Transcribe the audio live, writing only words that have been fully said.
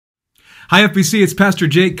Hi FBC, it's Pastor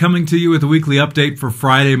Jake coming to you with a weekly update for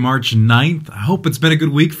Friday, March 9th. I hope it's been a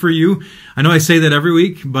good week for you. I know I say that every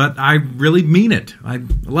week, but I really mean it. I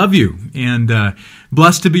love you, and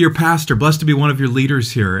blessed to be your pastor, blessed to be one of your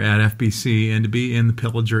leaders here at FBC and to be in the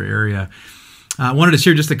Pillager area. I wanted to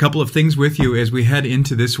share just a couple of things with you as we head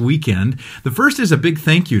into this weekend. The first is a big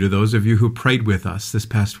thank you to those of you who prayed with us this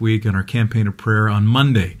past week in our campaign of prayer on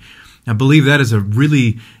Monday. I believe that is a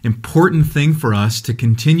really important thing for us to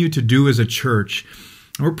continue to do as a church.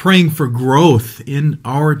 We're praying for growth in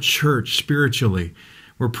our church spiritually.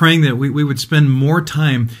 We're praying that we would spend more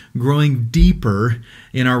time growing deeper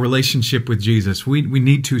in our relationship with Jesus. We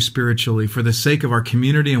need to spiritually for the sake of our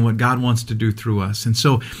community and what God wants to do through us. And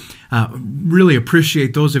so really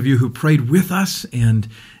appreciate those of you who prayed with us and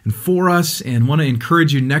for us, and want to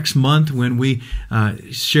encourage you next month when we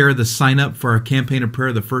share the sign up for our campaign of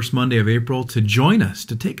prayer the first Monday of April to join us,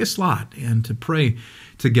 to take a slot and to pray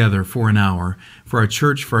together for an hour for our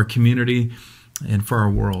church, for our community, and for our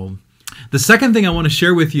world. The second thing I want to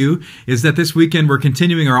share with you is that this weekend we're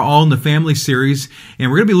continuing our All in the Family series,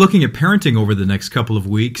 and we're going to be looking at parenting over the next couple of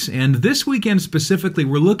weeks. And this weekend specifically,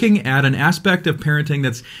 we're looking at an aspect of parenting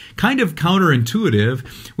that's kind of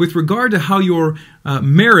counterintuitive with regard to how your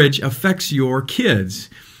marriage affects your kids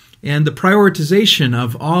and the prioritization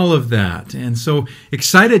of all of that. And so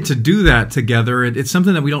excited to do that together. It's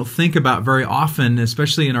something that we don't think about very often,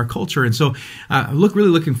 especially in our culture. And so really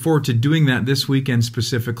looking forward to doing that this weekend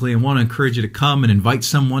specifically, and want to encourage you to come and invite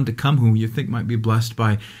someone to come who you think might be blessed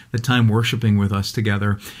by the time worshiping with us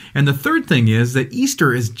together. And the third thing is that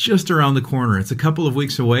Easter is just around the corner. It's a couple of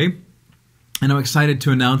weeks away. And I'm excited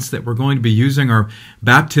to announce that we're going to be using our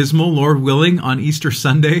baptismal, Lord willing, on Easter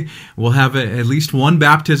Sunday. We'll have at least one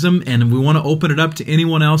baptism, and we want to open it up to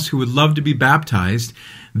anyone else who would love to be baptized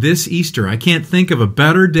this Easter. I can't think of a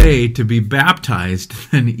better day to be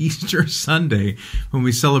baptized than Easter Sunday when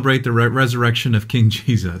we celebrate the resurrection of King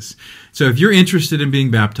Jesus. So if you're interested in being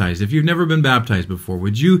baptized, if you've never been baptized before,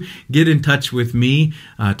 would you get in touch with me?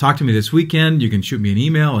 Talk to me this weekend. You can shoot me an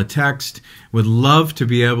email, a text. Would love to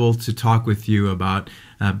be able to talk with you about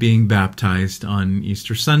being baptized on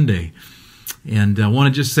Easter Sunday. And I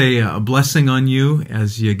want to just say a blessing on you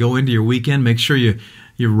as you go into your weekend. Make sure you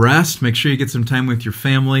rest. Make sure you get some time with your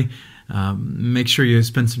family. Make sure you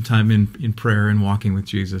spend some time in prayer and walking with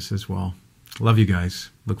Jesus as well. Love you guys.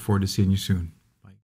 Look forward to seeing you soon.